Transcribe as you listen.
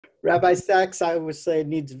Rabbi Sacks, I would say,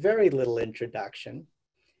 needs very little introduction.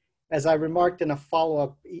 As I remarked in a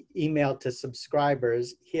follow-up email to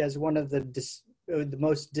subscribers, he has one of the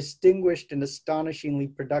most distinguished and astonishingly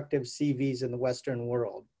productive CVs in the Western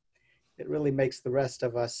world. It really makes the rest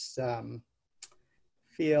of us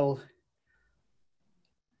feel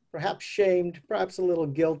perhaps shamed, perhaps a little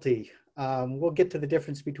guilty. We'll get to the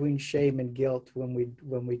difference between shame and guilt when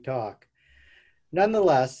we talk.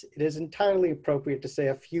 Nonetheless, it is entirely appropriate to say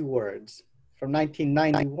a few words. From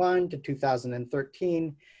 1991 to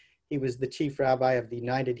 2013, he was the chief rabbi of the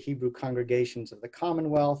United Hebrew Congregations of the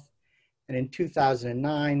Commonwealth, and in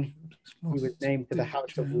 2009, he was named to the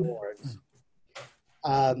House of Lords.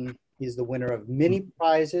 He's the winner of many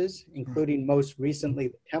prizes, including most recently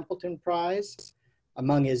the Templeton Prize.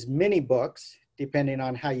 Among his many books, depending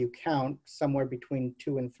on how you count, somewhere between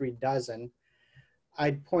 2 and 3 dozen,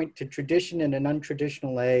 I'd point to Tradition in an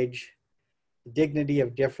Untraditional Age, The Dignity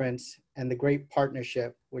of Difference, and The Great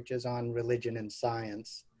Partnership, which is on religion and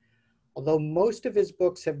science. Although most of his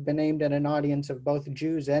books have been aimed at an audience of both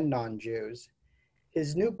Jews and non-Jews,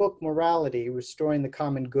 his new book, Morality, Restoring the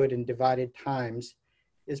Common Good in Divided Times,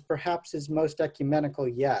 is perhaps his most ecumenical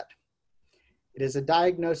yet. It is a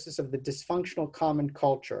diagnosis of the dysfunctional common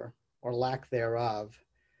culture, or lack thereof,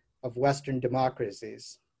 of Western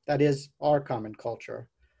democracies, that is, our common culture,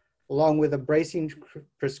 along with a bracing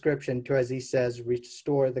prescription to, as he says,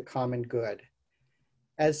 restore the common good.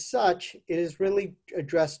 As such, it is really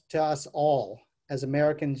addressed to us all, as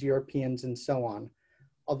Americans, Europeans, and so on,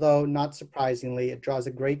 although not surprisingly, it draws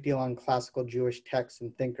a great deal on classical Jewish texts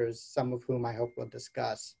and thinkers, some of whom I hope we'll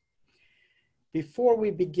discuss. Before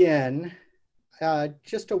we begin,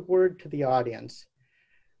 just a word to the audience.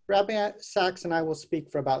 Rabbi Sacks and I will speak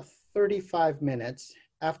for about 35 minutes,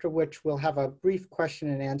 after which we'll have a brief question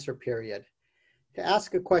and answer period. To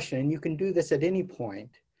ask a question, and you can do this at any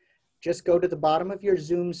point, just go to the bottom of your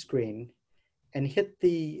Zoom screen and hit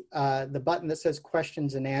the button that says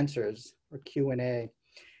questions and answers, or Q&A,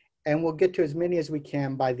 and we'll get to as many as we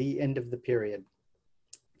can by the end of the period.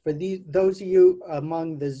 For those of you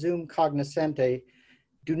among the Zoom cognoscente,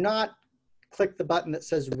 do not click the button that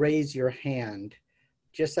says raise your hand.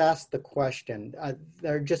 Just ask the question.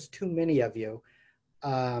 There are just too many of you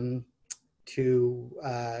to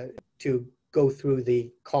go through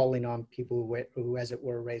the calling on people who, as it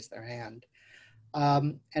were, raise their hand.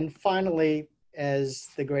 And finally, as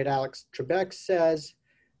the great Alex Trebek says,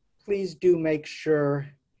 please do make sure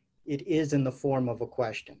it is in the form of a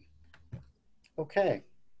question. Okay,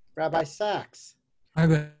 Rabbi Sacks. Hi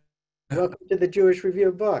there. Welcome to the Jewish Review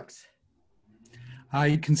of Books.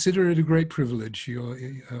 I consider it a great privilege. You're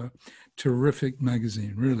a terrific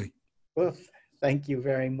magazine, really. Well, thank you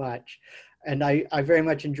very much. And I very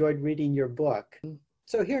much enjoyed reading your book.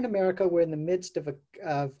 So here in America, we're in the midst of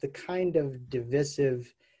the kind of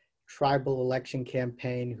divisive tribal election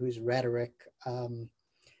campaign whose rhetoric,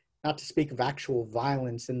 not to speak of actual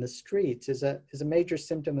violence in the streets, is a major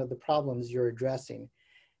symptom of the problems you're addressing.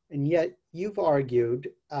 And yet you've argued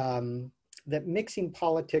that mixing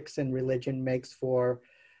politics and religion makes for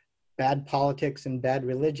bad politics and bad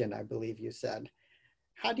religion, I believe you said.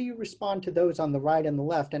 How do you respond to those on the right and the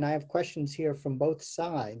left? And I have questions here from both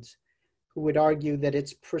sides who would argue that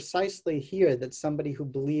it's precisely here that somebody who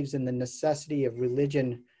believes in the necessity of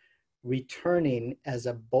religion returning as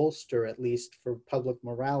a bolster, at least for public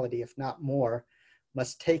morality, if not more,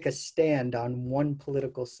 must take a stand on one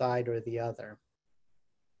political side or the other.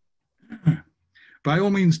 By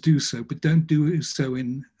all means do so, but don't do so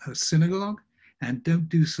in a synagogue and don't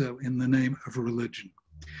do so in the name of religion.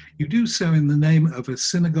 You do so in the name of a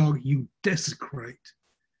synagogue, you desecrate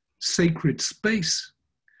sacred space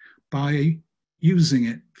by using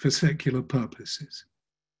it for secular purposes.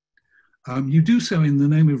 You do so in the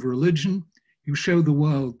name of religion, you show the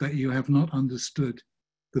world that you have not understood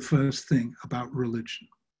the first thing about religion.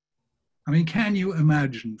 I mean, can you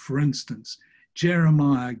imagine, for instance,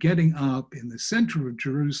 Jeremiah getting up in the center of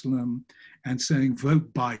Jerusalem and saying,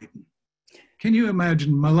 vote Biden? Can you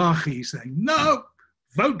imagine Malachi saying, no,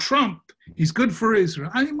 vote Trump, he's good for Israel?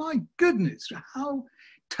 I mean, my goodness, how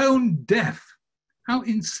tone deaf, how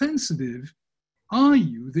insensitive are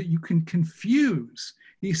you that you can confuse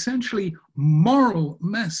the essentially moral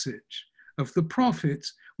message of the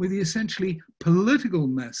prophets with the essentially political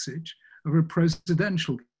message of a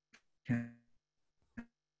presidential campaign?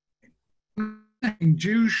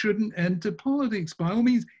 Jews shouldn't enter politics. By all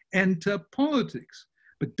means, enter politics.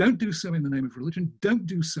 But don't do so in the name of religion. Don't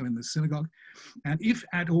do so in the synagogue. And if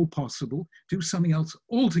at all possible, do something else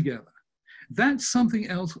altogether. That something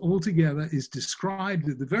else altogether is described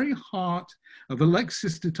at the very heart of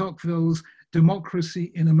Alexis de Tocqueville's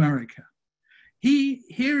democracy in America.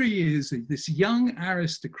 Here he is, this young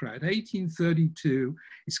aristocrat, 1832.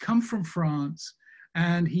 He's come from France,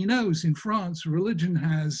 and he knows in France religion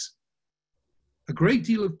has a great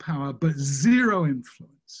deal of power, but zero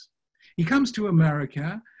influence. He comes to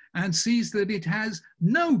America and sees that it has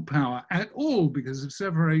no power at all because of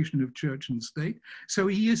separation of church and state. So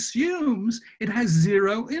he assumes it has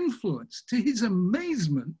zero influence. To his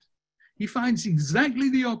amazement, he finds exactly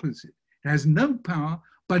the opposite. It has no power,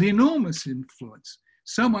 but enormous influence.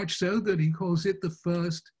 So much so that he calls it the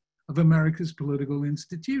first of America's political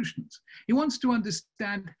institutions. He wants to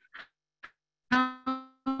understand how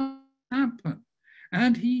it happened.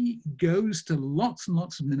 And he goes to lots and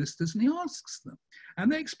lots of ministers and he asks them. And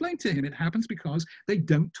they explain to him it happens because they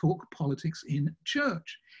don't talk politics in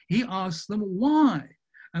church. He asks them why.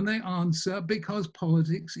 And they answer, because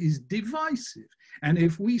politics is divisive. And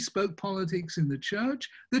if we spoke politics in the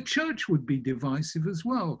church would be divisive as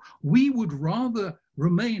well. We would rather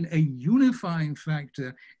remain a unifying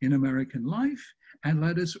factor in American life and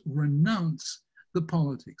let us renounce the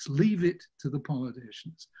politics, leave it to the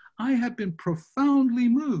politicians. I have been profoundly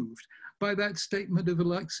moved by that statement of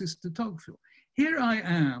Alexis de Tocqueville. Here I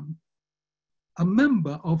am, a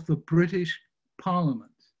member of the British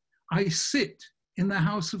Parliament. I sit in the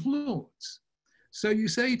House of Lords. So you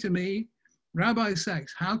say to me, Rabbi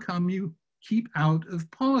Sacks, how come you keep out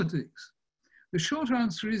of politics? The short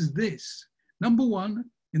answer is this. Number one,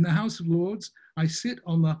 in the House of Lords, I sit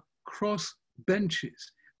on the cross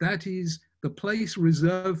benches. That is the place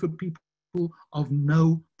reserved for people of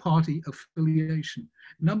no party affiliation.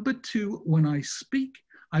 Number two, when I speak,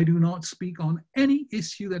 I do not speak on any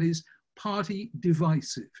issue that is party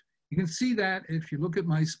divisive. You can see that if you look at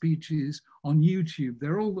my speeches on YouTube.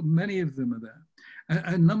 Many of them are there.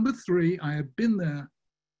 And number three, I have been there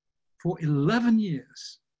for 11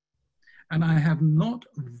 years and I have not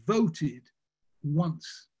voted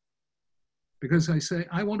once because I say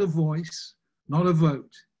I want a voice, not a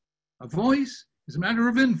vote. A voice is a matter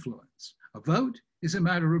of influence. A vote is a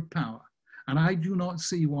matter of power. And I do not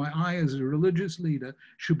see why I, as a religious leader,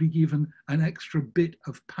 should be given an extra bit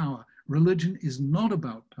of power. Religion is not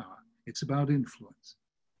about power. It's about influence.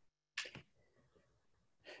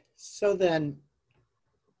 So then,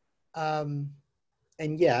 and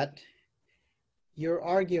yet,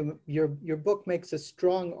 your book makes a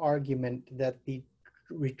strong argument that the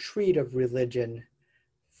retreat of religion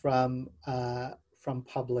from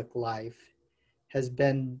public life has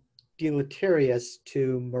been deleterious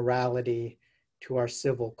to morality, to our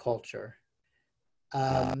civil culture.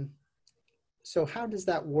 So how does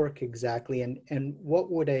that work exactly? And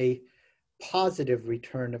what would a positive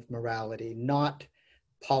return of morality, not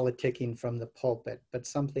politicking from the pulpit, but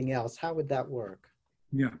something else, how would that work?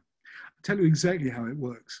 Yeah, I'll tell you exactly how it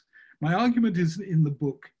works. My argument is in the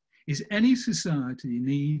book is any society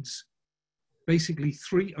needs basically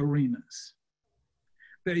three arenas.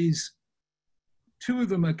 There is two of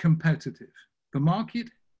them are competitive, the market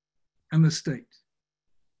and the state,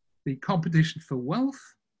 the competition for wealth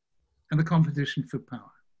and the competition for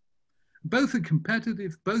power. Both are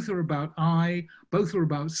competitive, both are about I, both are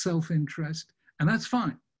about self-interest, and that's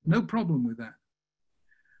fine, no problem with that.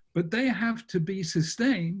 But they have to be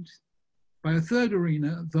sustained by a third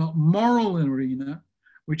arena, the moral arena,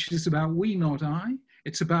 which is about we, not I.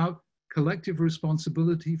 It's about collective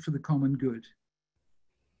responsibility for the common good.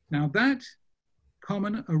 Now that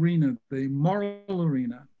common arena, the moral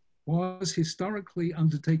arena, was historically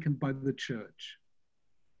undertaken by the church.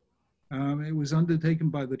 It was undertaken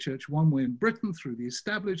by the church one way in Britain through the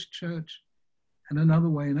established church, and another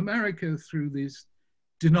way in America through this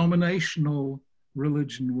denominational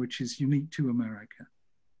religion, which is unique to America.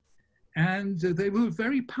 And they were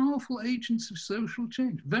very powerful agents of social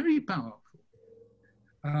change, very powerful.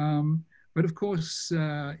 But of course,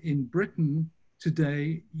 in Britain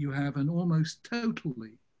today, you have an almost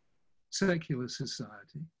totally secular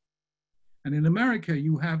society. And in America,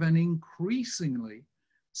 you have an increasingly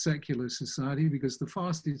secular society because the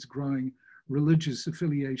fastest growing religious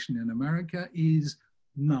affiliation in America is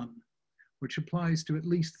none, which applies to at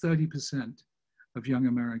least 30% of young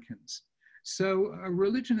Americans. So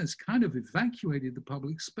religion has kind of evacuated the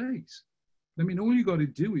public space. I mean, all you got to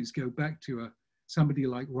do is go back to somebody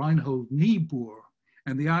like Reinhold Niebuhr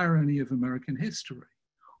and the irony of American history,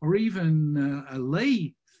 or even a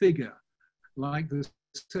lay figure like the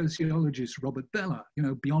sociologist Robert Bellah, you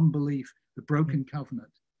know, Beyond Belief, The Broken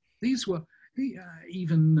Covenant. These were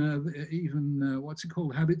even what's it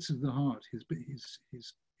called, Habits of the Heart,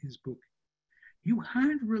 his book. You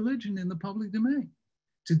had religion in the public domain.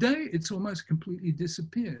 Today, it's almost completely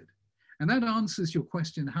disappeared. And that answers your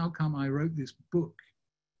question, how come I wrote this book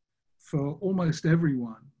for almost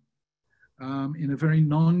everyone in a very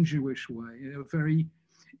non-Jewish way,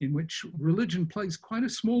 in which religion plays quite a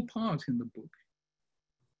small part in the book.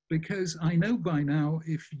 Because I know by now,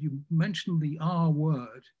 if you mention the R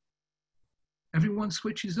word, everyone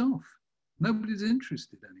switches off. Nobody's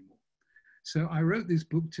interested anymore. So I wrote this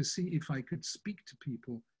book to see if I could speak to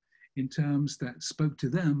people in terms that spoke to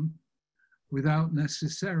them without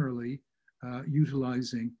necessarily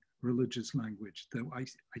utilizing religious language. Though I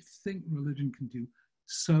think religion can do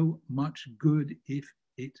so much good if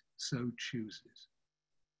it so chooses.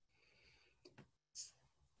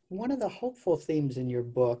 One of the hopeful themes in your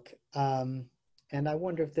book, and I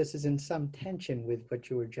wonder if this is in some tension with what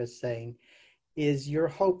you were just saying, is your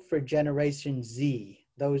hope for Generation Z,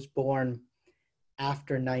 those born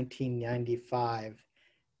after 1995,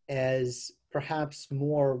 as perhaps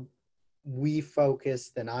more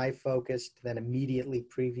we-focused than I-focused than immediately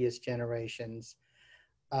previous generations.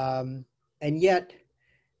 And yet,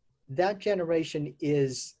 that generation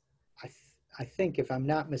is, I think, if I'm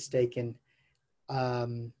not mistaken,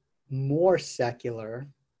 more secular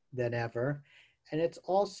than ever. And it's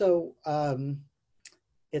also, of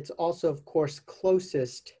course,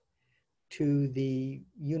 closest to the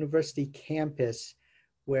university campus,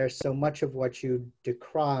 where so much of what you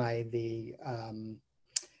decry, the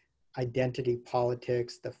identity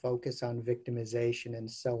politics, the focus on victimization and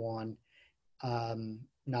so on,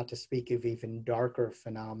 not to speak of even darker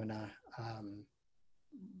phenomena,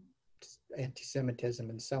 anti-Semitism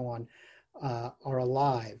and so on, are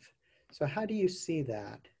alive. So how do you see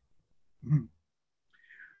that?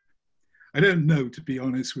 I don't know, to be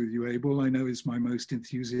honest with you, Abe. All I know is my most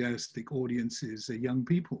enthusiastic audiences are young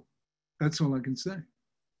people. That's all I can say.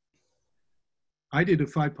 I did a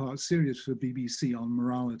 5-part series for BBC on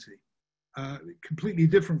morality, completely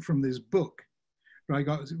different from this book. But I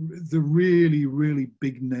got the really, really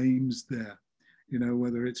big names there, you know,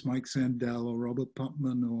 whether it's Mike Sandel or Robert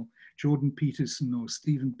Putnam or Jordan Peterson or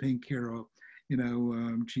Stephen Pinker or, you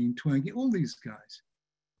know, Gene Twenge, all these guys.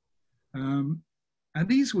 And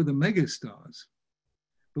these were the megastars.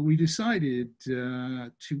 But we decided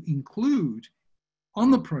to include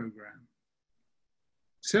on the program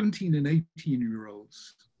 17 and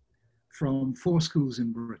 18-year-olds from 4 schools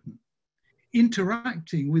in Britain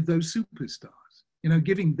interacting with those superstars, you know,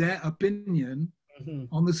 giving their opinion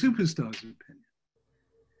on the superstars' opinion.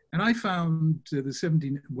 And I found the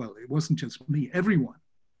 17, well, it wasn't just me, everyone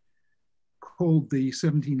called the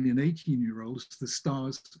 17 and 18-year-olds the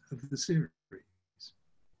stars of the series.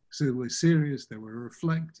 So they were serious, they were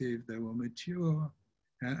reflective, they were mature,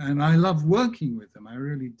 and I loved working with them, I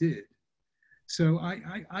really did. So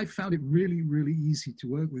I found it really, really easy to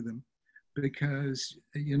work with them because,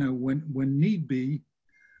 you know, when need be,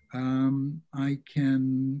 I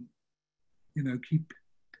can, you know, keep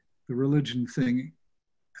the religion thing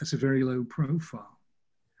as a very low profile.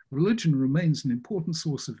 Religion remains an important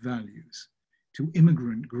source of values to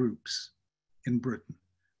immigrant groups in Britain,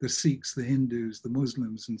 the Sikhs, the Hindus, the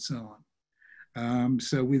Muslims, and so on.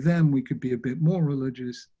 So with them, we could be a bit more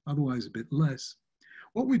religious, otherwise a bit less.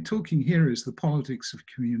 What we're talking here is the politics of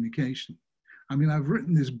communication. I mean, I've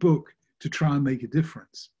written this book to try and make a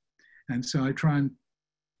difference. And so I try and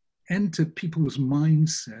enter people's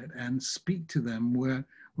mindset and speak to them where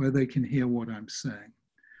they can hear what I'm saying.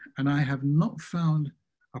 And I have not found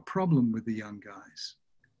a problem with the young guys.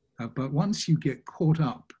 But once you get caught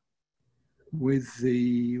up with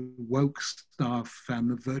the woke stuff and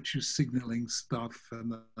the virtue signaling stuff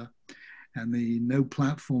and the no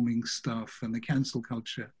platforming stuff and the cancel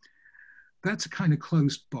culture, that's a kind of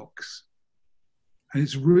closed box. And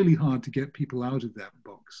it's really hard to get people out of that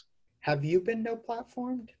box. Have you been no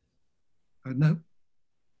platformed? No.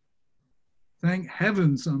 Thank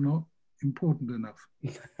heavens I'm not important enough.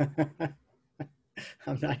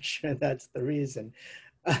 I'm not sure that's the reason.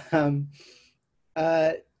 I'll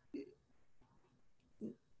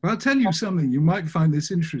tell you something, you might find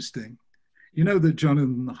this interesting. You know that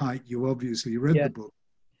Jonathan Haidt, you obviously read the book.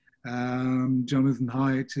 Jonathan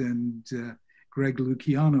Haidt and Greg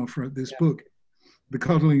Lukianoff wrote this book, The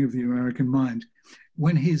Coddling of the American Mind.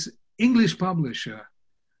 When his English publisher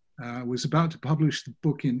was about to publish the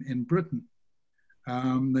book in Britain,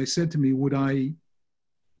 they said to me, would I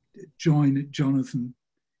join Jonathan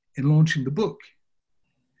in launching the book?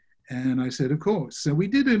 And I said, of course. So we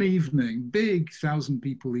did an evening, big 1,000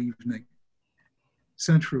 people evening,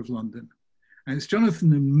 center of London. And it's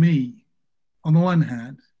Jonathan and me on the one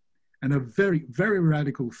hand, and a very, very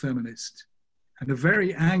radical feminist and a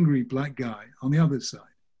very angry black guy on the other side,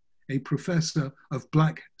 a professor of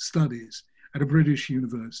black studies at a British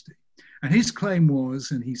university. And his claim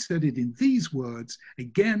was, and he said it in these words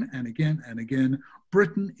again and again and again,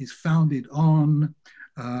 Britain is founded on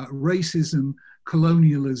racism,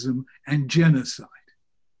 colonialism, and genocide.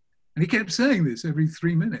 And he kept saying this every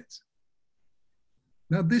 3 minutes.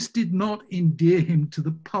 Now, this did not endear him to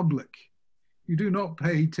the public. You do not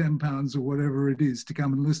pay £10 or whatever it is to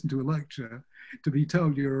come and listen to a lecture to be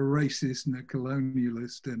told you're a racist and a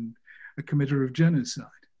colonialist and a committer of genocide.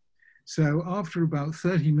 So after about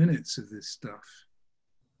 30 minutes of this stuff,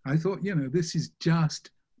 I thought, you know, this is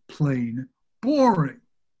just plain boring.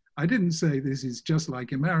 I didn't say this is just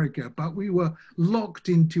like America, but we were locked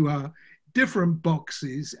into our different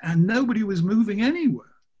boxes and nobody was moving anywhere.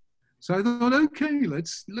 So I thought, okay,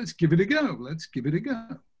 let's give it a go. Let's give it a go.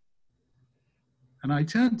 And I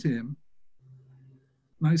turned to him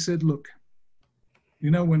and I said, look, you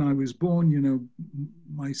know, when I was born, you know,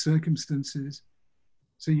 my circumstances.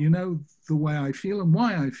 So you know the way I feel and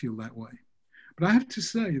why I feel that way. But I have to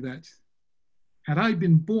say that had I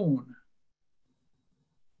been born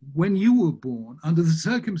when you were born, under the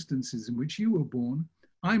circumstances in which you were born,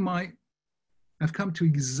 I might have come to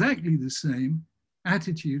exactly the same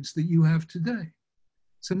attitudes that you have today.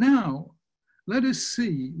 So now let us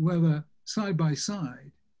see whether side by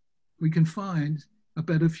side we can find a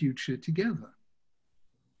better future together.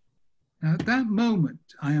 Now, at that moment,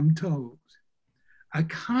 I am told, a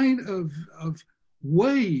kind of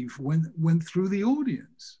wave went through the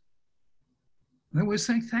audience. And we're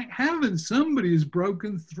saying, thank heaven, somebody has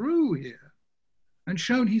broken through here and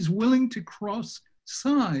shown he's willing to cross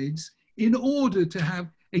sides in order to have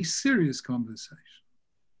a serious conversation.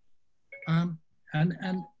 And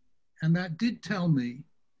that did tell me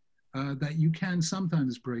that you can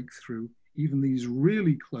sometimes break through even these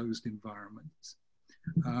really closed environments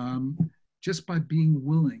just by being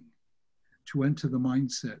willing to enter the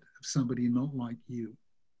mindset of somebody not like you.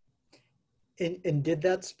 And did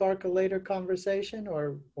that spark a later conversation,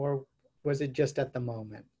 or was it just at the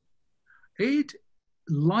moment? It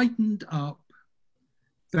lightened up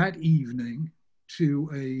that evening to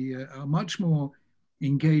a much more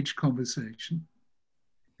engaged conversation.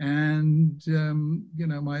 And, you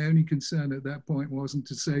know, my only concern at that point wasn't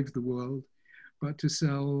to save the world, but to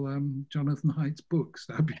sell Jonathan Haidt's books,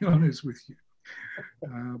 I'll be honest with you.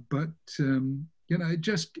 But you know, it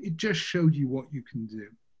just showed you what you can do.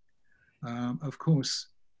 Of course,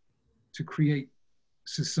 to create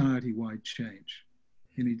society-wide change,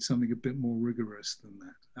 you need something a bit more rigorous than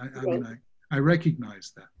that. I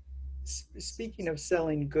recognize that. Speaking of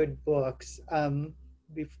selling good books,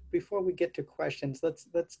 before we get to questions, let's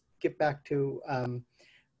get back to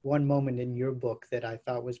one moment in your book that I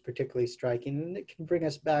thought was particularly striking, and it can bring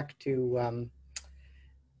us back to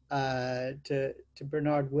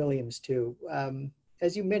Bernard Williams too.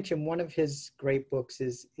 As you mentioned, one of his great books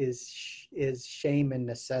is Shame and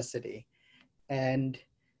Necessity, and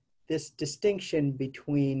this distinction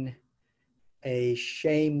between a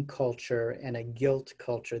shame culture and a guilt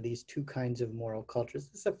culture, these two kinds of moral cultures.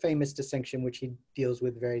 This is a famous distinction which he deals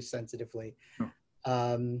with very sensitively.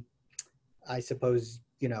 I suppose,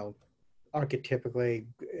 you know, archetypically,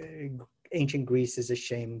 ancient Greece is a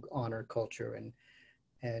shame honor culture,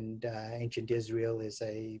 and ancient Israel is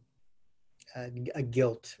a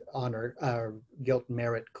guilt honor or guilt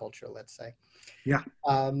merit culture, let's say. Yeah.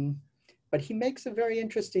 But he makes a very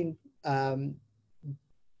interesting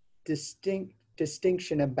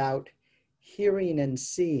distinction about hearing and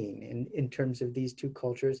seeing in terms of these two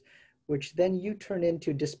cultures, which then you turn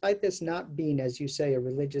into, despite this not being, as you say, a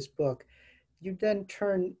religious book, you then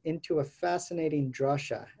turn into a fascinating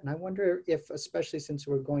drasha. And I wonder if, especially since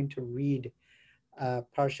we're going to read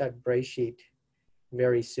Parshat Breshit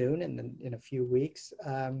very soon, and in a few weeks,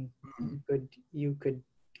 you could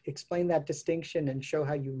explain that distinction and show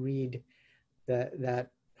how you read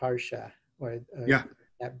that parsha or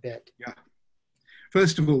that bit. Yeah.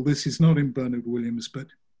 First of all, this is not in Bernard Williams, but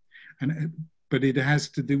it has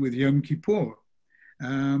to do with Yom Kippur,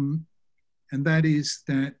 and that is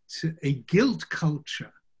that a guilt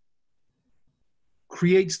culture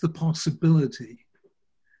creates the possibility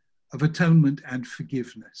of atonement and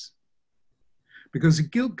forgiveness, because a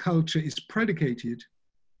guilt culture is predicated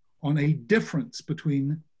on a difference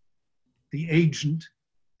between the agent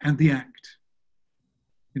and the act.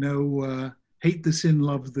 You know, hate the sin,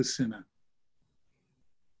 love the sinner.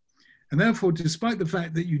 And therefore, despite the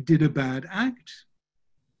fact that you did a bad act,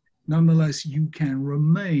 nonetheless, you can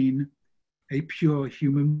remain a pure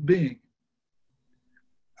human being.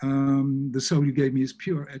 The soul you gave me is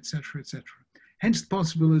pure, etc., etc. Hence the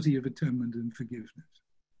possibility of atonement and forgiveness.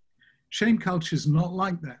 Shame culture is not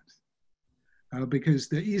like that, because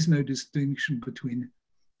there is no distinction between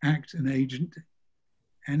act, and agent,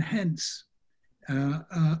 and hence an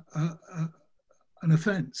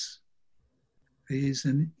offense is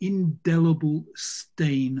an indelible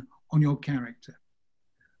stain on your character,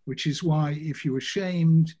 which is why if you were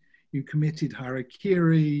shamed, you committed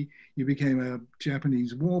harakiri, you became a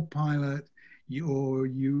Japanese war pilot,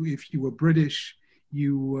 if you were British,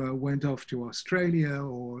 you went off to Australia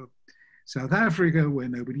or South Africa where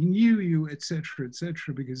nobody knew you, etc.,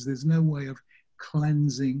 because there's no way of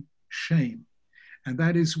cleansing shame. And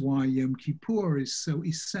that is why Yom Kippur is so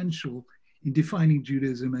essential in defining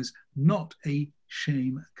Judaism as not a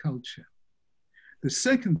shame culture. The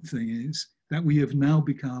second thing is that we have now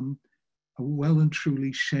become a well and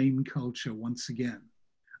truly shame culture once again.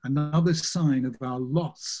 Another sign of our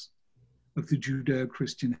loss of the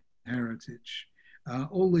Judeo-Christian heritage.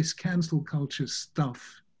 All this cancel culture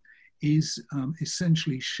stuff is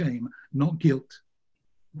essentially shame, not guilt.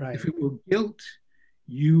 Right. If it were guilt,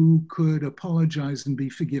 you could apologize and be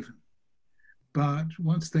forgiven. But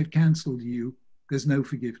once they've canceled you, there's no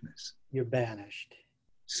forgiveness. You're banished.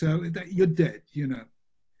 So that you're dead, you know.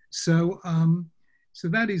 So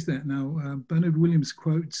that is that. Now, Bernard Williams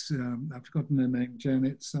quotes, I've forgotten her name,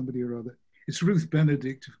 Janet, somebody or other. It's Ruth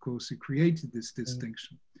Benedict, of course, who created this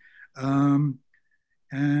distinction.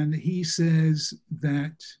 And he says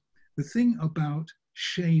that the thing about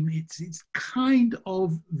shame, it's kind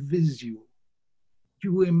of visual.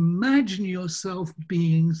 You imagine yourself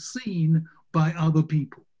being seen by other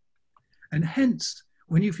people. And hence,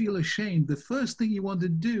 when you feel ashamed, the first thing you want to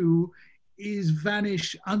do is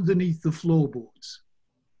vanish underneath the floorboards.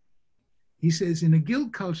 He says in a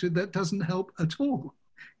guilt culture, that doesn't help at all.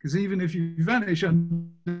 Because even if you vanish underneath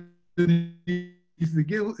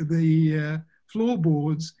the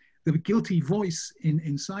floorboards, the guilty voice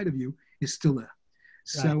inside of you is still there.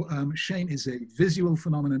 So shame is a visual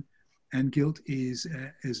phenomenon, and guilt is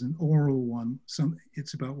an oral one.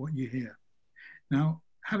 It's about what you hear. Now,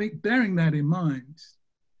 bearing that in mind,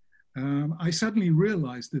 I suddenly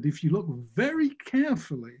realized that if you look very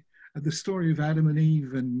carefully at the story of Adam and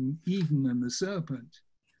Eve and Eden and the serpent,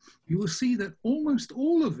 you will see that almost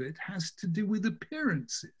all of it has to do with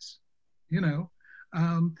appearances. You know,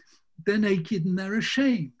 they're naked and they're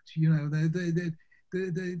ashamed. You know,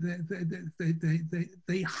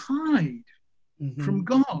 they hide from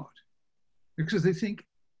God because they think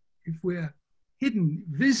if we're hidden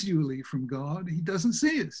visually from God, he doesn't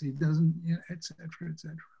see us. He doesn't, you know, et cetera, et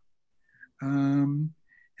cetera.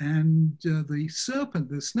 The serpent,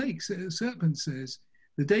 the serpent says,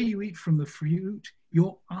 the day you eat from the fruit,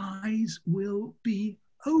 your eyes will be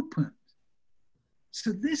opened.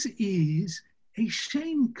 So this is a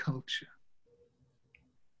shame culture.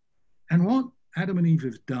 And what Adam and Eve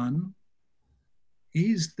have done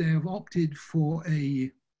is they have opted for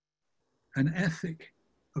an ethic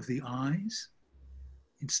of the eyes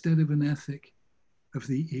instead of an ethic of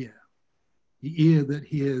the ear that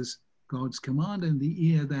hears God's command and the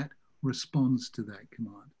ear that responds to that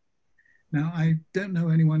command. Now, I don't know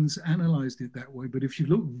anyone's analyzed it that way, but if you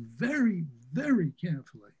look very, very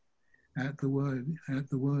carefully at the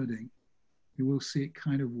wording, you will see it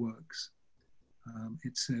kind of works.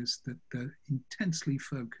 It says that they're intensely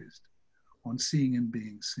focused on seeing and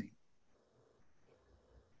being seen.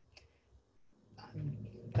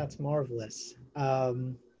 That's marvelous.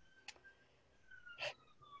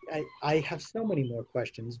 I have so many more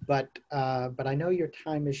questions, but I know your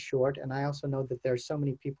time is short, and I also know that there are so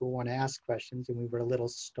many people who want to ask questions, and we were a little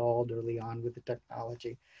stalled early on with the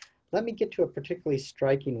technology. Let me get to a particularly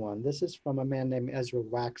striking one. This is from a man named Ezra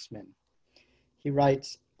Waxman. He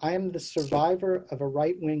writes, I am the survivor of a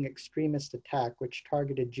right-wing extremist attack which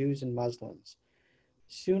targeted Jews and Muslims.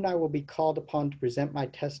 Soon I will be called upon to present my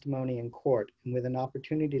testimony in court and with an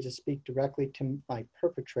opportunity to speak directly to my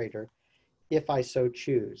perpetrator if I so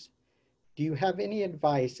choose. Do you have any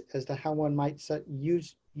advice as to how one might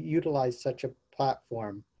utilize such a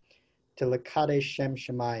platform to Lekadesh Shem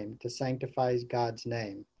Shemayim, to sanctify God's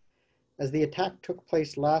name? As the attack took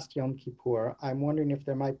place last Yom Kippur, I'm wondering if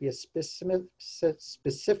there might be a specific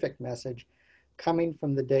message coming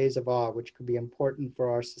from the days of awe, which could be important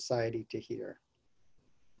for our society to hear.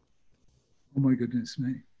 Oh my goodness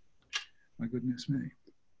me. My goodness me.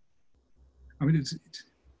 I mean, it's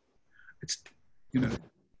you know,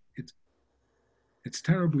 it's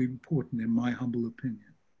terribly important in my humble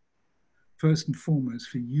opinion. First and foremost,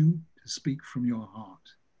 for you to speak from your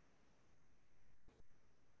heart.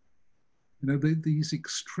 You know, these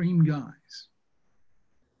extreme guys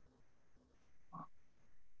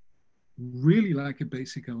really lack a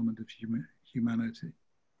basic element of humanity.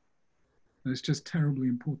 And it's just terribly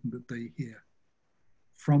important that they hear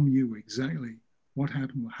from you exactly what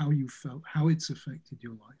happened, how you felt, how it's affected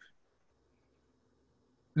your life.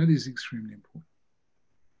 That is extremely important.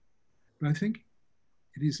 But I think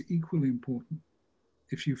it is equally important,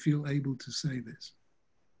 if you feel able to say this,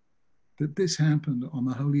 that this happened on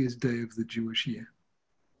the holiest day of the Jewish year.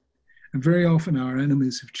 And very often our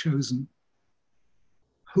enemies have chosen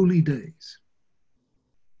holy days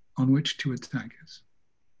on which to attack us.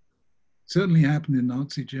 It certainly happened in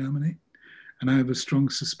Nazi Germany, and I have a strong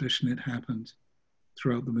suspicion it happened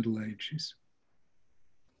throughout the Middle Ages.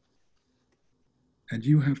 And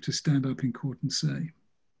you have to stand up in court and say,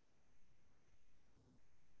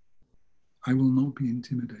 I will not be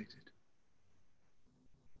intimidated.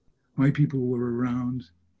 My people were around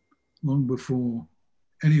long before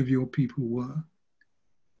any of your people were,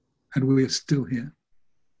 and we are still here.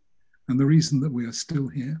 And the reason that we are still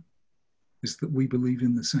here is that we believe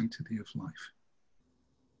in the sanctity of life.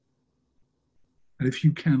 And if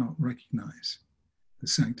you cannot recognize the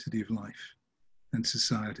sanctity of life, then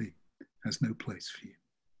society has no place for you.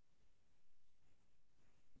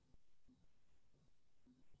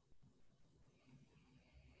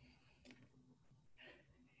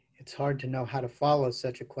 It's hard to know how to follow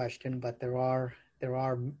such a question, but there are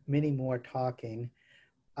many more talking.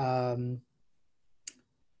 A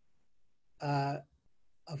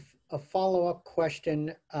follow-up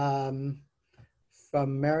question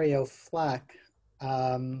from Mario Flack,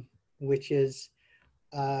 which is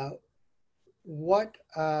what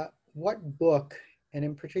book, and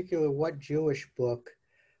in particular, what Jewish book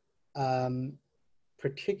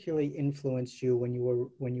particularly influenced you when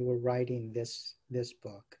you were writing this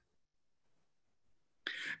book?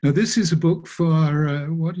 Now, this is a book for,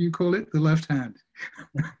 what do you call it? The left hand.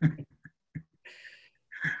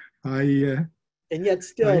 And yet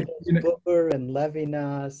still, there's Buber and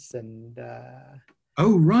Levinas and...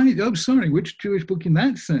 Oh, right. Oh, sorry. Which Jewish book in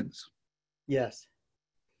that sense? Yes.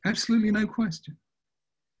 Absolutely no question.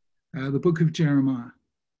 The book of Jeremiah.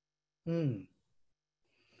 Hmm.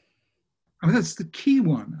 I mean, that's the key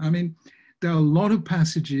one. I mean, there are a lot of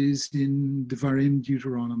passages in Devarim,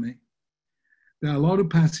 Deuteronomy. There are a lot of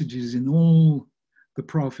passages in all the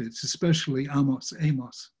prophets, especially Amos.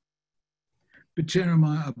 But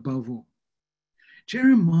Jeremiah above all.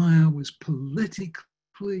 Jeremiah was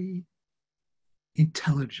politically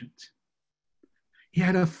intelligent. He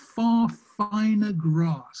had a far finer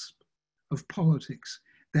grasp of politics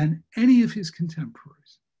than any of his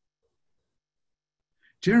contemporaries.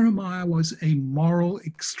 Jeremiah was a moral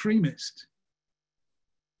extremist,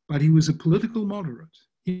 but he was a political moderate.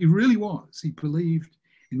 He really was. He believed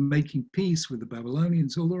in making peace with the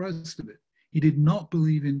Babylonians, all the rest of it. He did not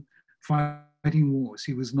believe in fighting wars.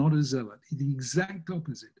 He was not a zealot. The exact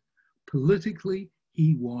opposite. Politically,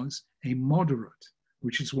 he was a moderate,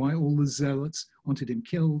 which is why all the zealots wanted him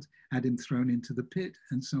killed, had him thrown into the pit,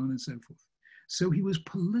 and so on and so forth. So he was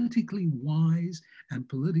politically wise and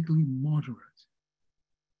politically moderate.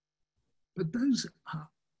 But those are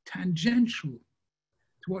tangential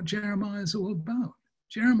to what Jeremiah is all about.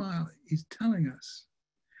 Jeremiah is telling us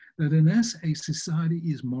that unless a society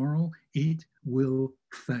is moral, it will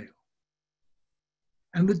fail.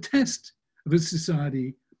 And the test of a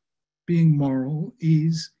society being moral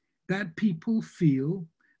is that people feel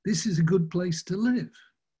this is a good place to live.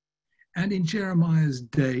 And in Jeremiah's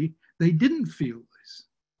day, they didn't feel this.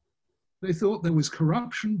 They thought there was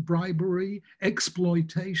corruption, bribery,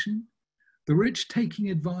 exploitation, the rich taking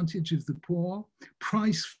advantage of the poor,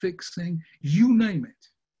 price fixing, you name it.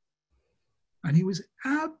 And he was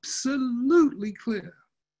absolutely clear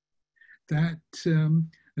that a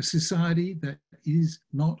society that is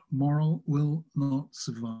not moral will not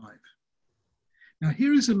survive. Now,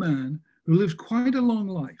 here is a man who lived quite a long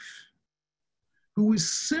life, who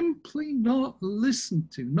was simply not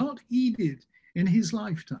listened to, not heeded in his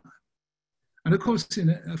lifetime. And of course, in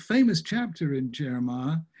a famous chapter in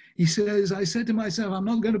Jeremiah, he says, I said to myself, I'm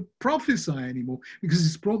not going to prophesy anymore because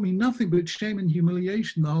it's brought me nothing but shame and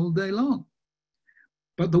humiliation the whole day long.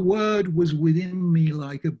 But the word was within me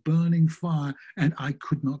like a burning fire, and I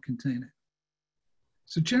could not contain it.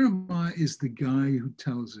 So Jeremiah is the guy who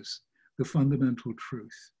tells us the fundamental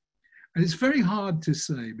truth. And it's very hard to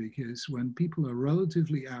say because when people are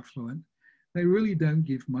relatively affluent, they really don't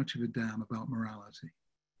give much of a damn about morality.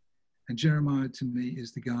 And Jeremiah, to me,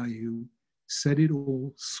 is the guy who said it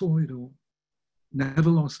all, saw it all, never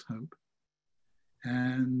lost hope.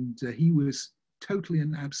 And he was totally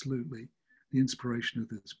and absolutely the inspiration of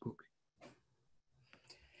this book.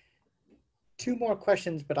 Two more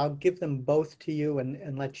questions, but I'll give them both to you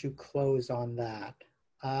and let you close on that.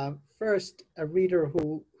 First, a reader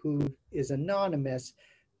who is anonymous,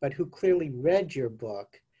 but who clearly read your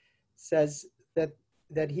book, says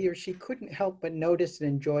that he or she couldn't help but notice and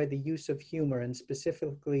enjoy the use of humor, and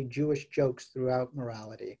specifically Jewish jokes, throughout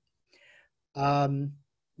morality.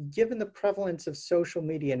 Given the prevalence of social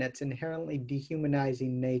media and its inherently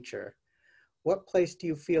dehumanizing nature, what place do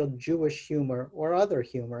you feel Jewish humor or other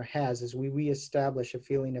humor has as we reestablish a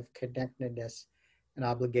feeling of connectedness and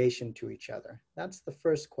obligation to each other? That's the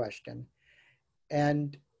first question.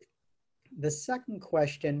 And the second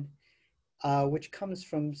question, which comes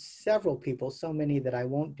from several people, so many that I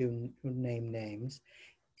won't name names,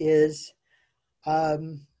 is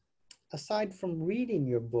aside from reading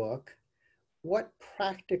your book, what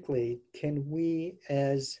practically can we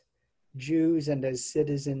as Jews and as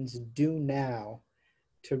citizens do now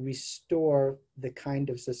to restore the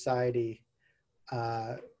kind of society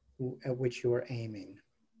at which you are aiming?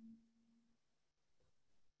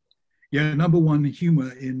 Yeah, number one,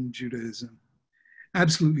 humor in Judaism,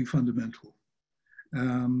 absolutely fundamental.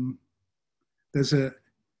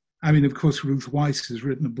 Of course, Ruth Weiss has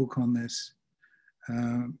written a book on this,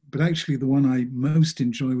 but actually the one I most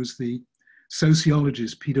enjoy was the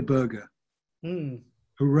sociologist Peter Berger, who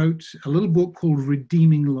wrote a little book called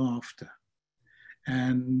Redeeming Laughter.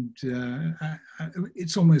 And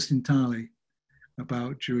it's almost entirely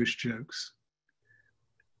about Jewish jokes.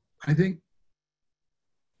 I think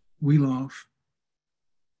we laugh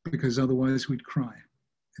because otherwise we'd cry.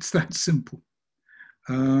 It's that simple.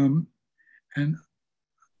 And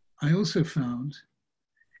I also found,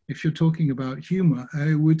 if you're talking about humor,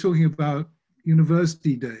 we're talking about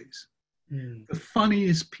university days. The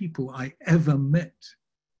funniest people I ever met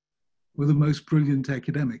were the most brilliant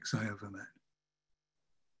academics I ever met.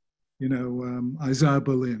 You know, Isaiah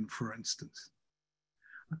Berlin, for instance.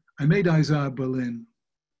 I made Isaiah Berlin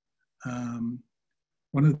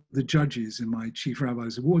one of the judges in my Chief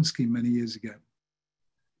Rabbi's Award scheme many years ago.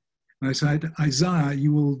 And I said, Isaiah,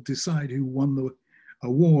 you will decide who won the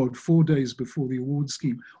award 4 days before the award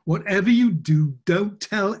scheme. Whatever you do, don't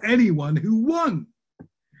tell anyone who won.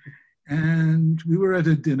 And we were at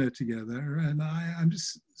a dinner together, and I'm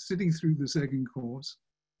just sitting through the second course,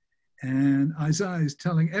 and Isaiah is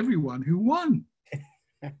telling everyone who won.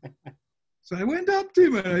 So I went up to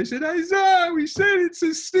him and I said, Isaiah, we said it's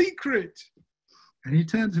a secret. And he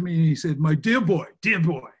turned to me and he said, my dear boy,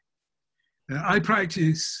 I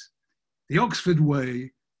practice the Oxford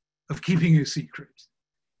way of keeping a secret.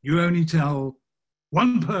 You only tell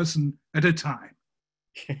one person at a time.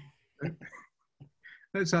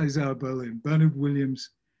 That's Isaiah Berlin. Bernard Williams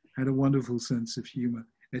had a wonderful sense of humor,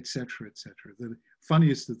 etc., etc. The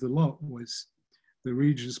funniest of the lot was the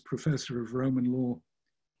Regius Professor of Roman Law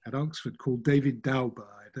at Oxford called David Dauber.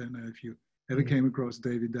 I don't know if you ever came across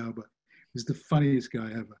David Dauber. He's the funniest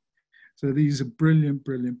guy ever. So these are brilliant,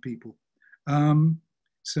 brilliant people.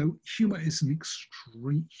 So humor is an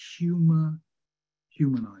extreme, humor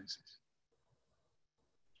humanizes.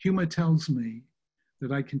 Humor tells me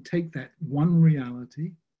that I can take that one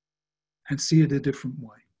reality and see it a different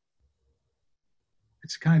way.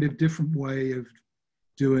 It's a kind of different way of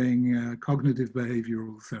doing cognitive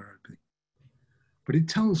behavioral therapy. But it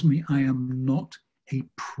tells me I am not a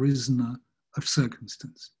prisoner of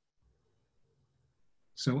circumstance.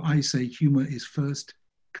 So I say humor is first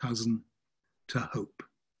cousin to hope.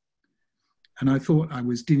 And I thought I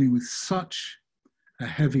was dealing with such a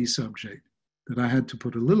heavy subject that I had to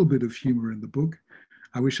put a little bit of humor in the book.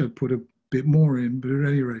 I wish I'd put a bit more in, but at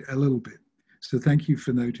any rate, a little bit. So thank you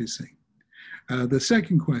for noticing. The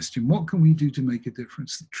second question, what can we do to make a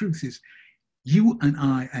difference? The truth is, you and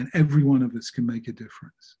I and every one of us can make a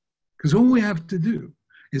difference. Because all we have to do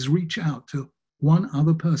is reach out to one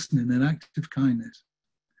other person in an act of kindness.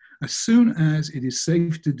 As soon as it is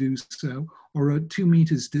safe to do so, or at 2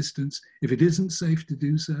 meters distance, if it isn't safe to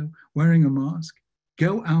do so, wearing a mask,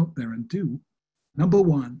 go out there and do. Number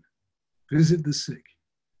one, visit the sick.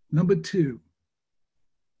 Number two,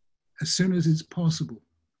 as soon as it's possible,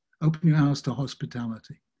 open your house to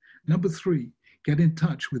hospitality. Number three, get in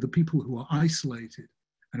touch with the people who are isolated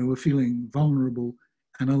and who are feeling vulnerable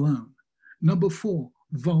and alone. Number four,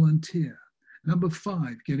 volunteer. Number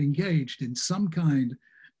five, get engaged in some kind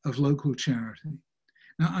of local charity.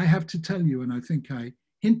 Now, I have to tell you, and I think I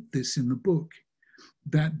hint this in the book,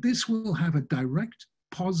 that this will have a direct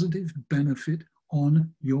positive benefit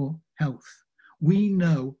on your health. We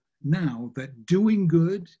know now that doing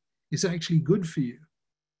good is actually good for you.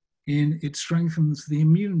 It strengthens the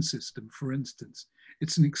immune system, for instance.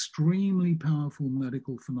 It's an extremely powerful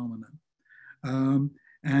medical phenomenon.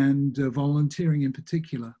 Volunteering in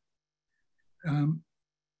particular.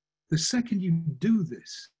 The second you do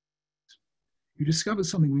this, you discover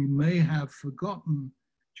something we may have forgotten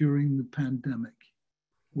during the pandemic,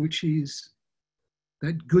 which is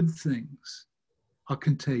that good things are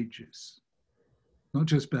contagious, not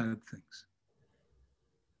just bad things.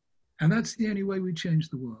 And that's the only way we change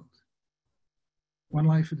the world. One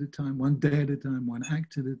life at a time, one day at a time, one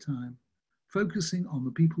act at a time, focusing on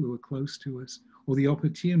the people who are close to us or the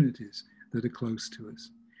opportunities that are close to us,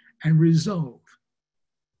 and resolve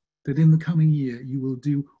that in the coming year you will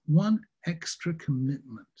do one extra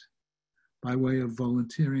commitment by way of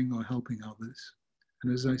volunteering or helping others.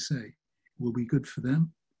 And as I say, it will be good for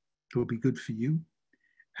them, it will be good for you,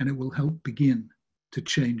 and it will help begin to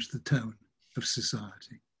change the tone of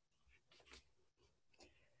society.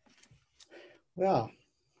 Well,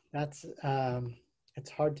 that's it's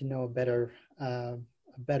hard to know a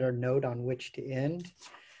better note on which to end.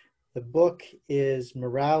 The book is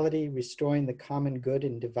Morality: Restoring the Common Good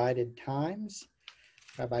in Divided Times.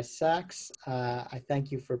 Rabbi Sacks, I thank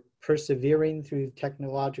you for persevering through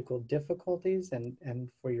technological difficulties and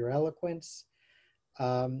for your eloquence.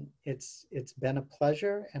 It's been a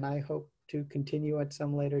pleasure, and I hope to continue at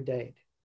some later date.